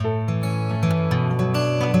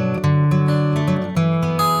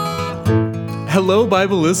Hello,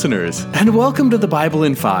 Bible listeners, and welcome to the Bible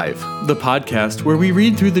in 5, the podcast where we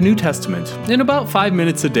read through the New Testament in about 5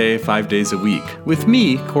 minutes a day, 5 days a week, with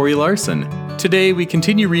me, Corey Larson. Today, we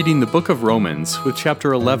continue reading the book of Romans with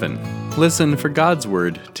chapter 11. Listen for God's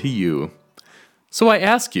word to you. So I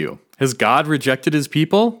ask you, has God rejected his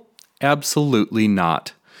people? Absolutely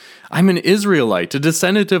not. I'm an Israelite, a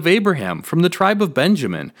descendant of Abraham from the tribe of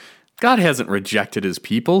Benjamin. God hasn't rejected his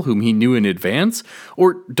people whom he knew in advance.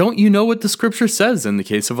 Or don't you know what the scripture says in the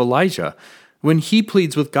case of Elijah, when he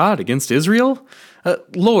pleads with God against Israel?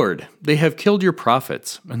 Lord, they have killed your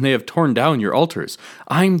prophets, and they have torn down your altars.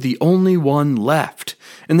 I'm the only one left,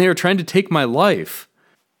 and they are trying to take my life.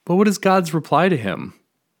 But what is God's reply to him?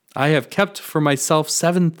 I have kept for myself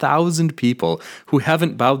 7,000 people who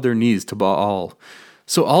haven't bowed their knees to Baal.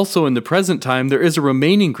 So also in the present time there is a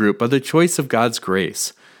remaining group by the choice of God's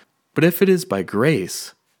grace. But if it is by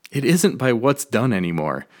grace, it isn't by what's done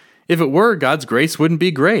anymore. If it were, God's grace wouldn't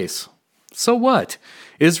be grace. So what?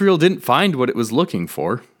 Israel didn't find what it was looking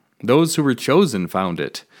for. Those who were chosen found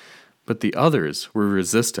it. But the others were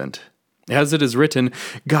resistant. As it is written,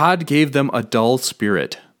 God gave them a dull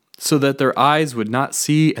spirit, so that their eyes would not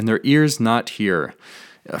see and their ears not hear,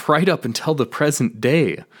 right up until the present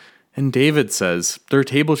day. And David says, their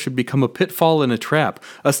table should become a pitfall and a trap,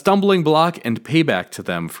 a stumbling block and payback to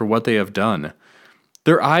them for what they have done.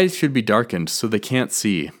 Their eyes should be darkened so they can't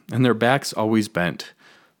see, and their backs always bent.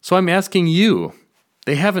 So I'm asking you,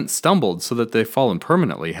 they haven't stumbled so that they've fallen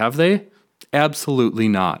permanently, have they? Absolutely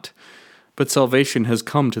not. But salvation has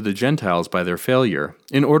come to the Gentiles by their failure,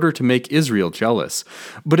 in order to make Israel jealous.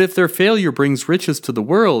 But if their failure brings riches to the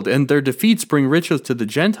world, and their defeats bring riches to the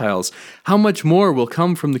Gentiles, how much more will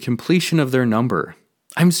come from the completion of their number?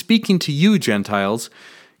 I'm speaking to you, Gentiles.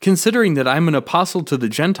 Considering that I'm an apostle to the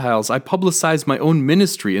Gentiles, I publicize my own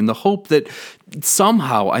ministry in the hope that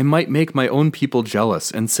somehow I might make my own people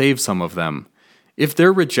jealous and save some of them. If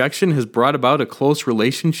their rejection has brought about a close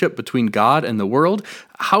relationship between God and the world,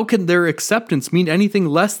 how can their acceptance mean anything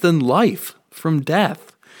less than life from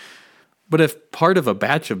death? But if part of a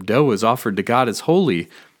batch of dough is offered to God as holy,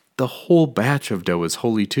 the whole batch of dough is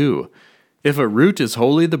holy too. If a root is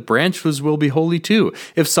holy, the branches will be holy too.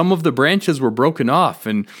 If some of the branches were broken off,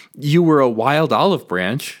 and you were a wild olive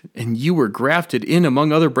branch, and you were grafted in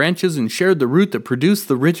among other branches and shared the root that produced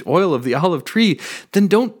the rich oil of the olive tree, then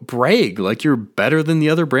don't brag like you're better than the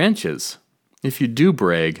other branches. If you do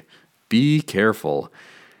brag, be careful.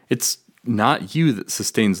 It's not you that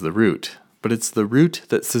sustains the root, but it's the root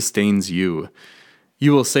that sustains you.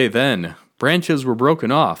 You will say then, branches were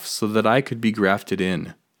broken off so that I could be grafted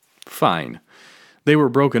in. Fine. They were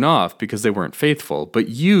broken off because they weren't faithful, but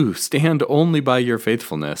you stand only by your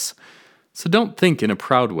faithfulness. So don't think in a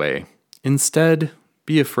proud way. Instead,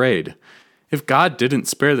 be afraid. If God didn't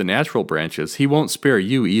spare the natural branches, he won't spare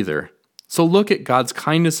you either. So look at God's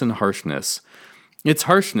kindness and harshness. It's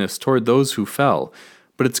harshness toward those who fell,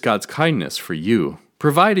 but it's God's kindness for you,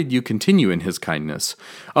 provided you continue in his kindness.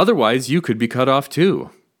 Otherwise, you could be cut off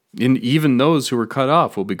too. And even those who were cut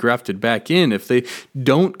off will be grafted back in if they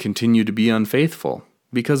don't continue to be unfaithful,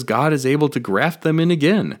 because God is able to graft them in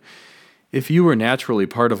again. If you were naturally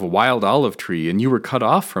part of a wild olive tree and you were cut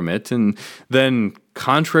off from it, and then,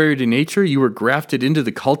 contrary to nature, you were grafted into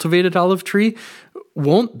the cultivated olive tree,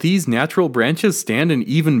 won't these natural branches stand an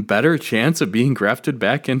even better chance of being grafted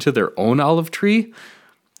back into their own olive tree?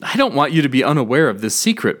 I don't want you to be unaware of this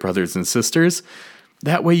secret, brothers and sisters.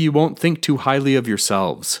 That way you won't think too highly of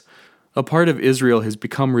yourselves. A part of Israel has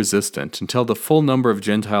become resistant until the full number of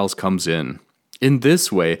Gentiles comes in. In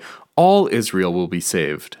this way, all Israel will be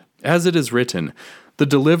saved. As it is written, the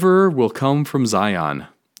deliverer will come from Zion.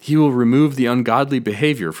 He will remove the ungodly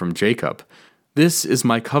behavior from Jacob. This is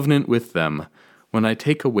my covenant with them, when I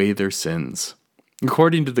take away their sins.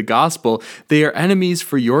 According to the gospel, they are enemies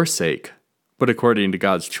for your sake. But according to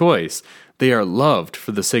God's choice, they are loved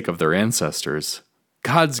for the sake of their ancestors.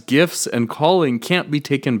 God's gifts and calling can't be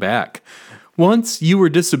taken back. Once you were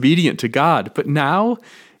disobedient to God, but now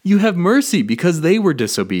you have mercy because they were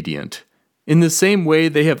disobedient. In the same way,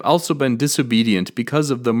 they have also been disobedient because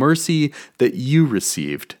of the mercy that you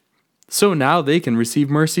received. So now they can receive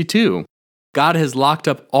mercy too. God has locked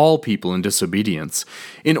up all people in disobedience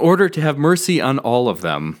in order to have mercy on all of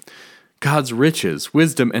them. God's riches,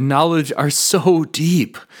 wisdom, and knowledge are so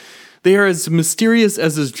deep. They are as mysterious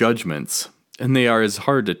as his judgments, and they are as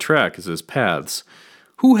hard to track as his paths.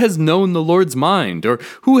 Who has known the Lord's mind, or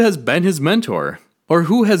who has been his mentor, or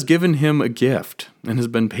who has given him a gift and has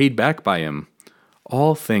been paid back by him?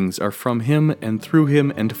 All things are from him and through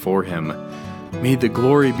him and for him. May the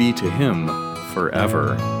glory be to him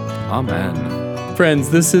forever. Amen.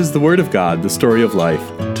 Friends, this is the Word of God, the story of life.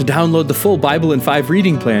 To download the full Bible in 5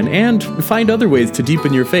 reading plan and find other ways to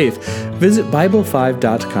deepen your faith, visit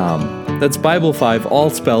Bible5.com. That's Bible5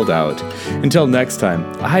 all spelled out. Until next time,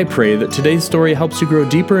 I pray that today's story helps you grow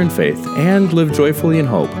deeper in faith and live joyfully in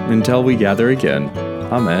hope until we gather again.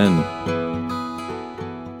 Amen.